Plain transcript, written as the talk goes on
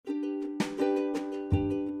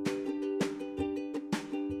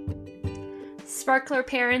Sparkler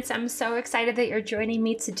parents. I'm so excited that you're joining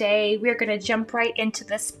me today. We're going to jump right into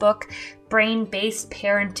this book, Brain-Based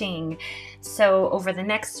Parenting. So over the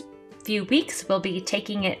next few weeks, we'll be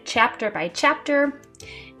taking it chapter by chapter,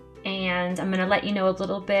 and I'm going to let you know a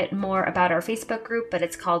little bit more about our Facebook group, but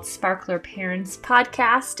it's called Sparkler Parents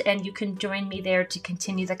Podcast, and you can join me there to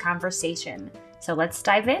continue the conversation. So let's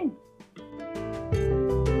dive in.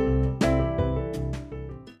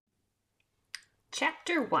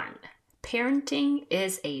 Chapter 1. Parenting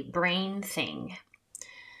is a brain thing.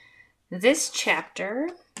 This chapter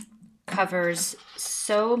covers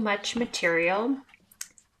so much material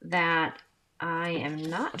that I am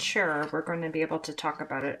not sure we're going to be able to talk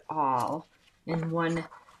about it all in one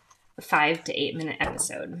 5 to 8 minute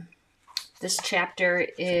episode. This chapter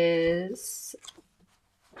is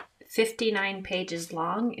 59 pages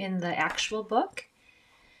long in the actual book,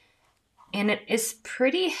 and it is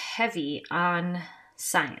pretty heavy on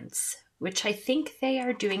science, which I think they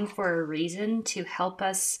are doing for a reason to help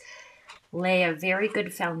us lay a very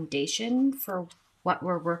good foundation for what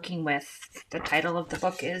we're working with. The title of the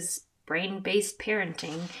book is Brain-Based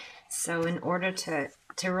Parenting. So in order to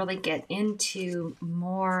really get into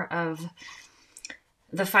more of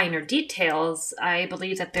the finer details, I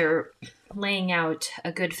believe that they're laying out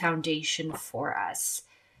a good foundation for us.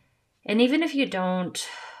 And even if you don't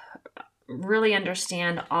really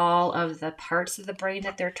understand all of the parts of the brain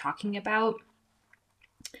that they're talking about,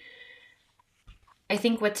 I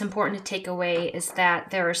think what's important to take away is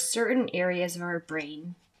that there are certain areas of our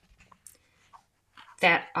brain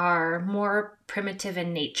that are more primitive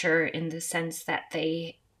in nature, in the sense that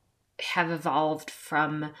they have evolved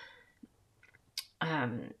from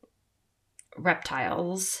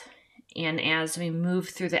reptiles. And as we move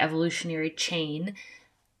through the evolutionary chain,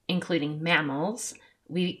 including mammals,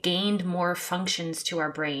 we gained more functions to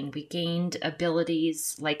our brain. We gained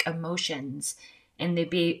abilities like emotions and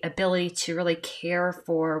the ability to really care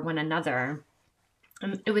for one another.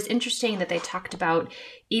 It was interesting that they talked about,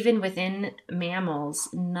 even within mammals,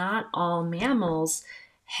 not all mammals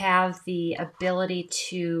have the ability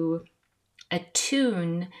to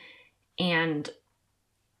attune and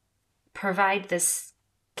provide this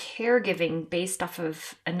caregiving based off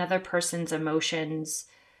of another person's emotions.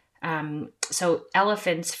 So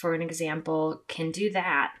elephants, for an example, can do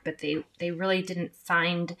that, but they really didn't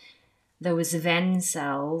find those Venn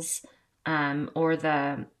cells or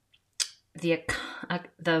the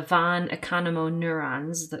von Economo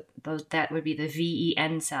neurons, that would be the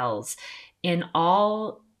VEN cells, in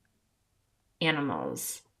all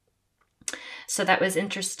animals. So that was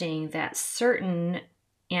interesting that certain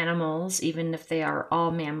animals, even if they are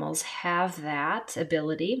all mammals, have that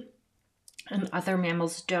ability, and other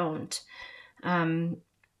mammals don't. And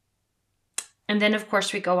then, of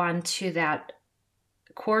course, we go on to that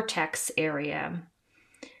cortex area,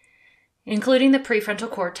 including the prefrontal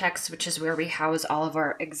cortex, which is where we house all of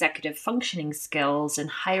our executive functioning skills and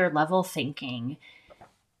higher level thinking.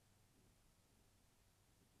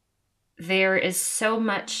 There is so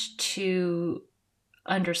much to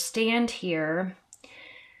understand here.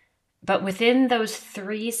 But within those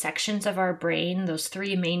 3 sections of our brain, those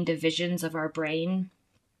 3 main divisions of our brain,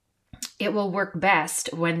 it will work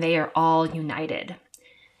best when they are all united.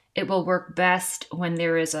 It will work best when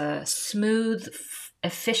there is a smooth,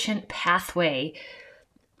 efficient pathway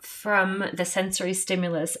from the sensory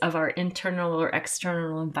stimulus of our internal or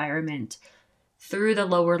external environment through the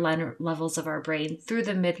lower levels of our brain, through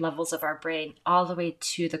the mid levels of our brain, all the way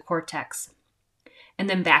to the cortex, and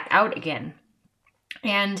then back out again.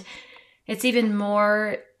 And it's even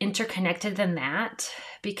more interconnected than that,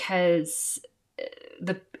 because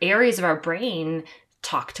the areas of our brain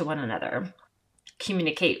talk to one another,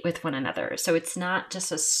 communicate with one another. So it's not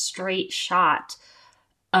just a straight shot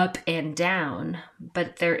up and down,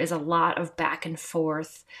 but there is a lot of back and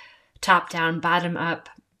forth, top down, bottom up,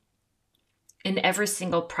 in every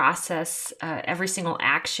single process, every single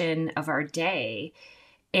action of our day.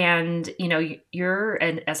 And, you're,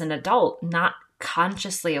 as an adult, not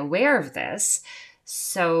consciously aware of this.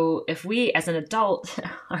 So if we as an adult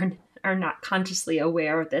are not consciously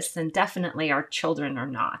aware of this, then definitely our children are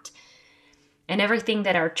not. And everything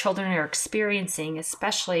that our children are experiencing,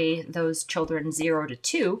 especially those children 0 to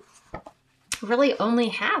 2, really only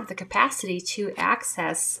have the capacity to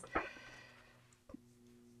access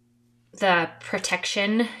the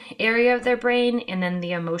protection area of their brain and then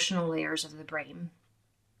the emotional layers of the brain.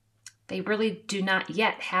 They really do not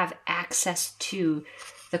yet have access to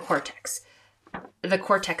the cortex. The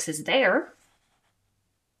cortex is there,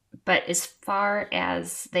 but as far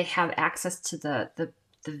as they have access to the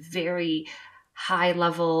very high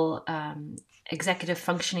level executive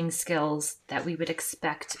functioning skills that we would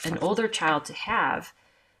expect an older child to have,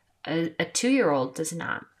 a 2-year-old does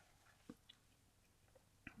not.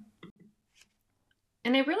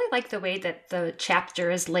 And I really like the way that the chapter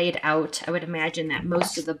is laid out. I would imagine that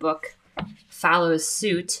most of the book follows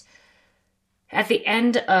suit. At the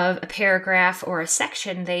end of a paragraph or a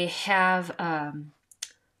section, they have a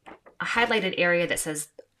highlighted area that says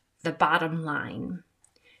the bottom line.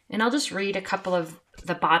 And I'll just read a couple of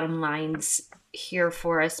the bottom lines here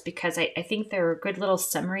for us because I think they're good little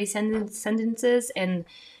summary sentences and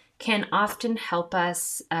can often help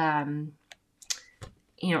us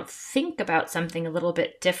think about something a little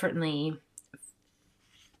bit differently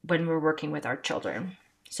when we're working with our children.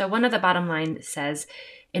 So one of the bottom lines says,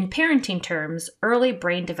 in parenting terms, early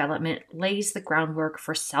brain development lays the groundwork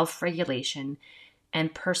for self-regulation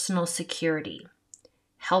and personal security,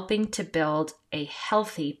 helping to build a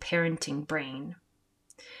healthy parenting brain.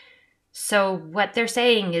 So what they're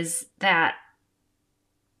saying is that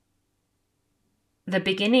the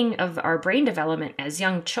beginning of our brain development as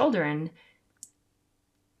young children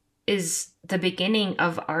is the beginning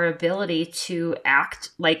of our ability to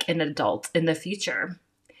act like an adult in the future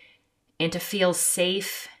and to feel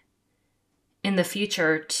safe in the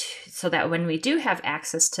future so that when we do have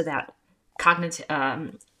access to that cognitive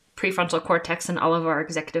prefrontal cortex and all of our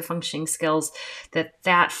executive functioning skills,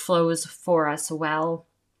 that flows for us well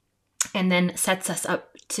and then sets us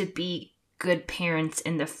up to be good parents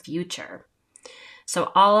in the future.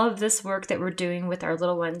 So all of this work that we're doing with our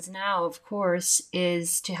little ones now, of course,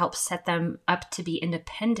 is to help set them up to be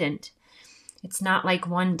independent. It's not like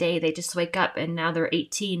one day they just wake up and now they're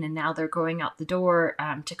 18 and now they're going out the door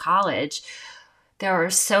to college. There are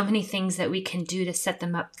so many things that we can do to set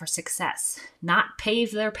them up for success, not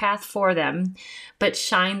pave their path for them, but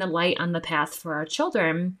shine the light on the path for our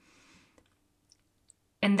children.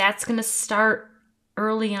 And that's going to start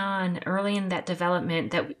early in that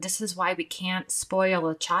development. That this is why we can't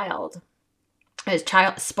spoil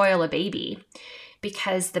spoil a baby,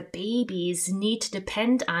 because the babies need to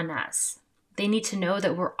depend on us. They need to know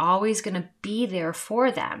that we're always going to be there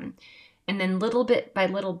for them. And then little bit by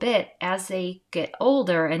little bit, as they get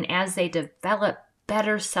older and as they develop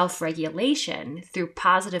better self-regulation through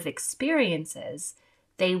positive experiences,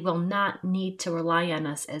 they will not need to rely on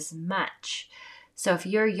us as much. So if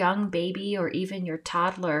your young baby or even your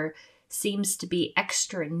toddler seems to be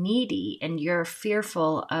extra needy and you're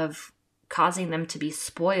fearful of causing them to be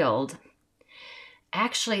spoiled,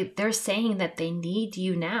 actually, they're saying that they need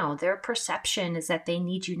you now. Their perception is that they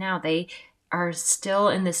need you now. They are still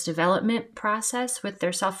in this development process with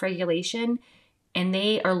their self-regulation, and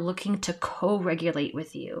they are looking to co-regulate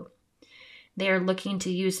with you. They are looking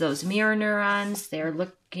to use those mirror neurons. They're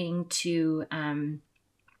looking to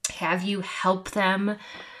have you help them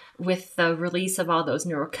with the release of all those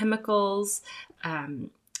neurochemicals.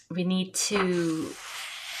 We need to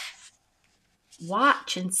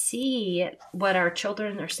watch and see what our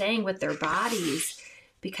children are saying with their bodies,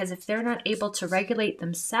 because if they're not able to regulate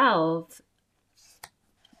themselves,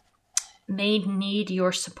 they need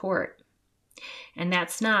your support, and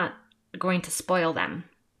that's not going to spoil them.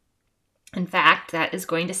 In fact, that is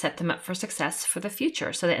going to set them up for success for the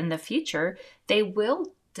future, so that in the future they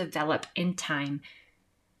will develop in time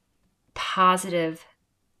positive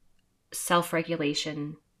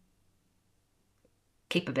self-regulation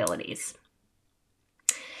capabilities.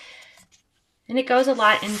 And it goes a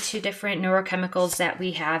lot into different neurochemicals that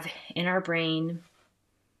we have in our brain.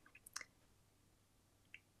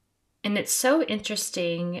 And it's so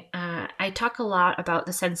interesting. I talk a lot about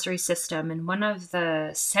the sensory system, and one of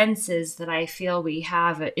the senses that I feel we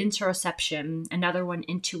have, interoception, another one,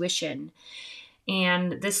 intuition.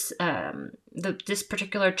 And this this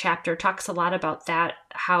particular chapter talks a lot about that,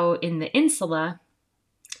 how in the insula,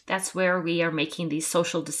 that's where we are making these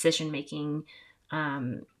social decision making,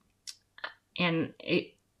 and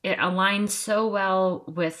it aligns so well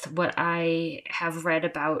with what I have read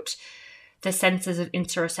about the senses of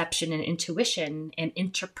interoception and intuition and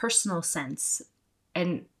interpersonal sense,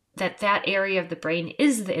 and that area of the brain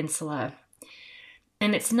is the insula.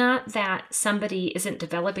 And it's not that somebody isn't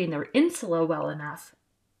developing their insula well enough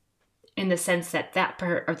in the sense that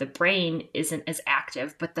part of the brain isn't as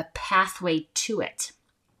active, but the pathway to it.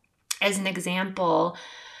 As an example,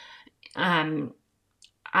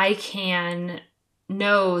 I can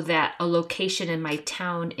know that a location in my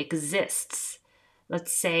town exists.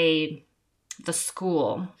 Let's say the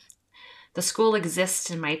school. The school exists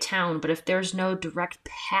in my town, but if there's no direct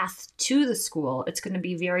path to the school, it's going to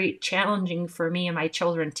be very challenging for me and my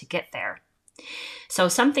children to get there. So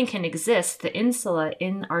something can exist, the insula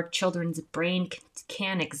in our children's brain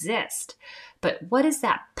can exist, but what is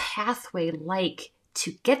that pathway like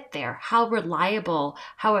to get there? How reliable,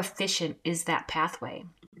 how efficient is that pathway?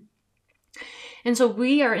 And so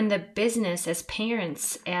we are in the business as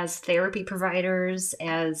parents, as therapy providers,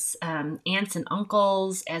 as aunts and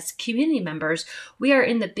uncles, as community members, we are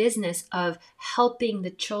in the business of helping the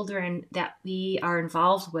children that we are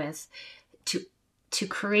involved with to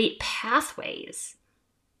create pathways.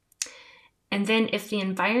 And then if the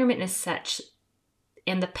environment is such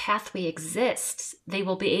and the pathway exists, they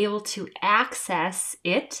will be able to access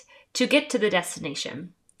it to get to the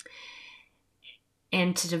destination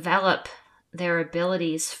and to develop their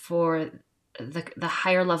abilities for the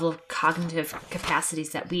higher level of cognitive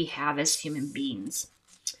capacities that we have as human beings.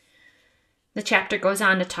 The chapter goes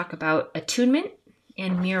on to talk about attunement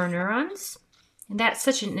and mirror neurons. And that's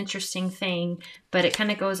such an interesting thing, but it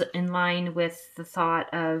kind of goes in line with the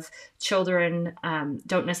thought of children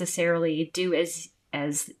don't necessarily do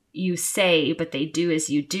as you say, but they do as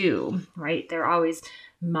you do, right? They're always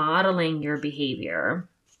modeling your behavior.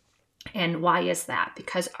 And why is that?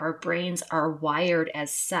 Because our brains are wired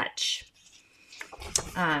as such.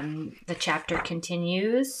 The chapter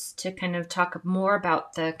continues to kind of talk more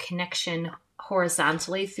about the connection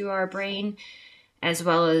horizontally through our brain, as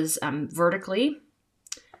well as vertically,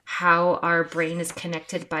 how our brain is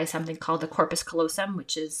connected by something called the corpus callosum,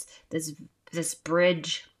 which is this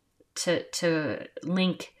bridge to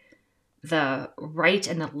link the right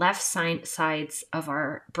and the left sides of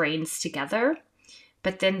our brains together.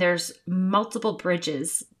 But then there's multiple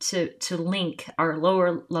bridges to link our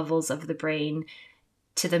lower levels of the brain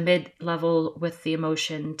to the mid level with the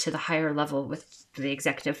emotion, to the higher level with the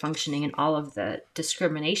executive functioning and all of the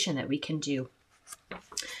discrimination that we can do.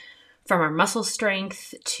 From our muscle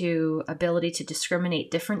strength to ability to discriminate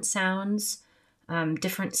different sounds,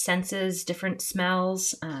 different senses, different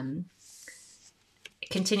smells. It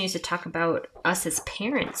continues to talk about us as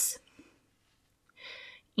parents.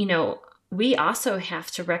 We also have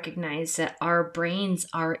to recognize that our brains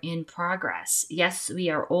are in progress. Yes, we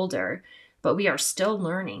are older, but we are still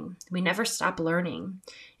learning. We never stop learning.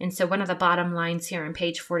 And so one of the bottom lines here on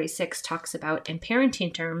page 46 talks about, in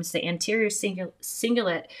parenting terms, the anterior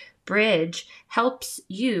cingulate bridge helps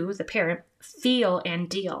you, the parent, feel and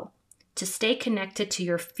deal, to stay connected to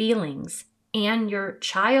your feelings and your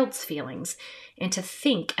child's feelings, and to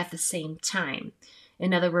think at the same time.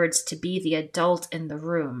 In other words, to be the adult in the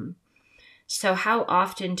room. So how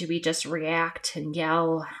often do we just react and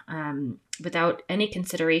yell without any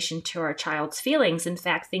consideration to our child's feelings? In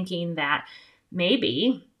fact, thinking that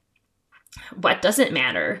maybe what doesn't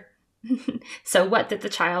matter. So what that the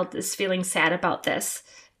child is feeling sad about this?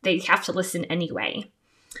 They have to listen anyway.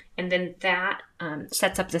 And then that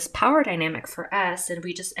sets up this power dynamic for us, and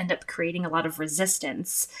we just end up creating a lot of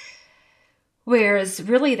resistance. Whereas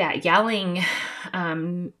really that yelling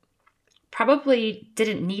probably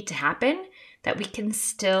didn't need to happen, that we can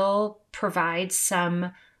still provide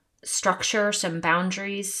some structure, some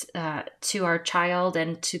boundaries to our child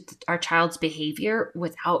and to our child's behavior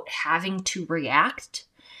without having to react,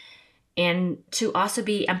 and to also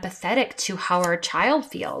be empathetic to how our child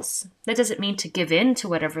feels. That doesn't mean to give in to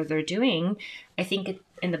whatever they're doing. I think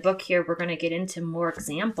in the book here, we're going to get into more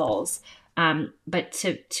examples, but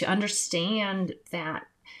to understand that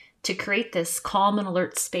to create this calm and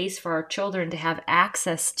alert space for our children to have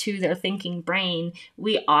access to their thinking brain,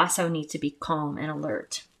 we also need to be calm and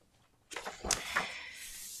alert.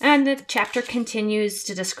 And the chapter continues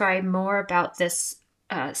to describe more about this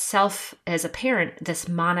self as a parent, this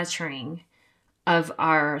monitoring of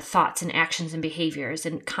our thoughts and actions and behaviors,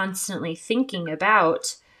 and constantly thinking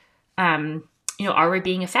about, are we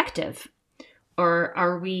being effective? Or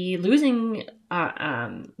are we losing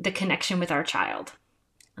the connection with our child?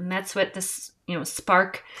 And that's what this,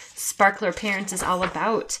 Sparkler Parents is all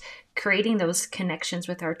about, creating those connections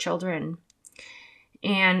with our children.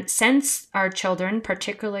 And since our children,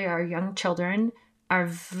 particularly our young children, are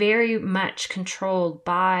very much controlled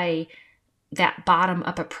by that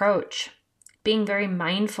bottom-up approach, being very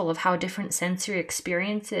mindful of how different sensory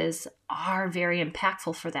experiences are very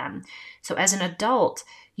impactful for them. So as an adult,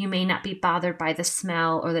 you may not be bothered by the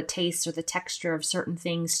smell or the taste or the texture of certain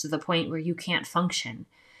things to the point where you can't function.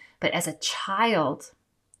 But as a child,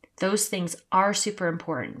 those things are super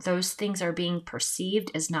important. Those things are being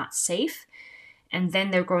perceived as not safe. And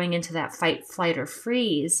then they're going into that fight, flight, or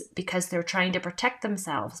freeze because they're trying to protect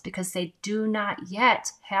themselves, because they do not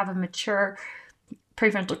yet have a mature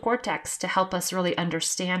prefrontal cortex to help us really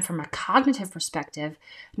understand from a cognitive perspective.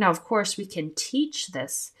 Now, of course, we can teach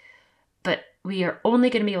this But we are only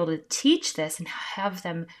going to be able to teach this and have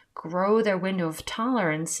them grow their window of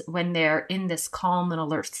tolerance when they're in this calm and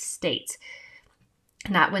alert state.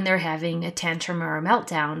 Not when they're having a tantrum or a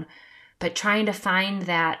meltdown, but trying to find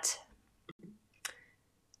that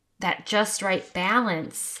just right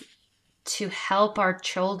balance to help our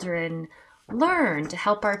children learn, to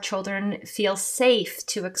help our children feel safe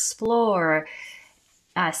to explore,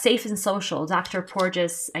 safe and social. Dr.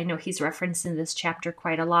 Porges, I know he's referenced in this chapter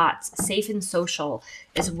quite a lot. Safe and social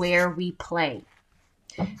is where we play.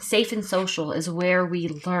 Safe and social is where we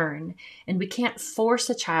learn. And we can't force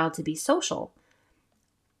a child to be social.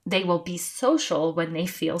 They will be social when they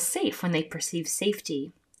feel safe, when they perceive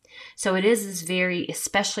safety. So it is this very,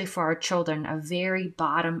 especially for our children, a very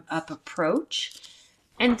bottom-up approach.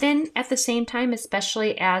 And then at the same time,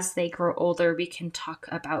 especially as they grow older, we can talk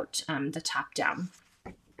about the top-down.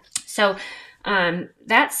 So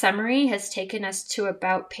that summary has taken us to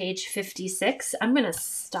about page 56. I'm going to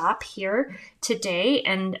stop here today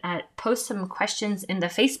and post some questions in the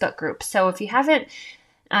Facebook group. So if you haven't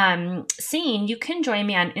seen, you can join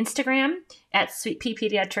me on Instagram at Sweet Pea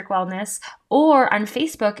Pediatric Wellness, or on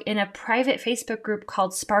Facebook in a private Facebook group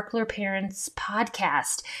called Sparkler Parents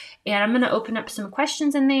Podcast. And I'm going to open up some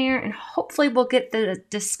questions in there, and hopefully we'll get the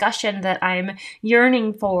discussion that I'm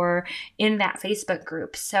yearning for in that Facebook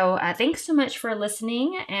group. So thanks so much for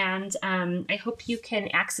listening, and I hope you can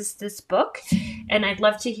access this book, and I'd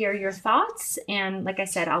love to hear your thoughts. And like I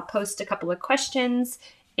said, I'll post a couple of questions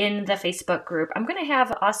in the Facebook group. I'm going to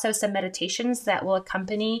have also some meditations that will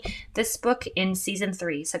accompany this book in season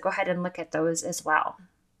 3. So go ahead and look at those as well.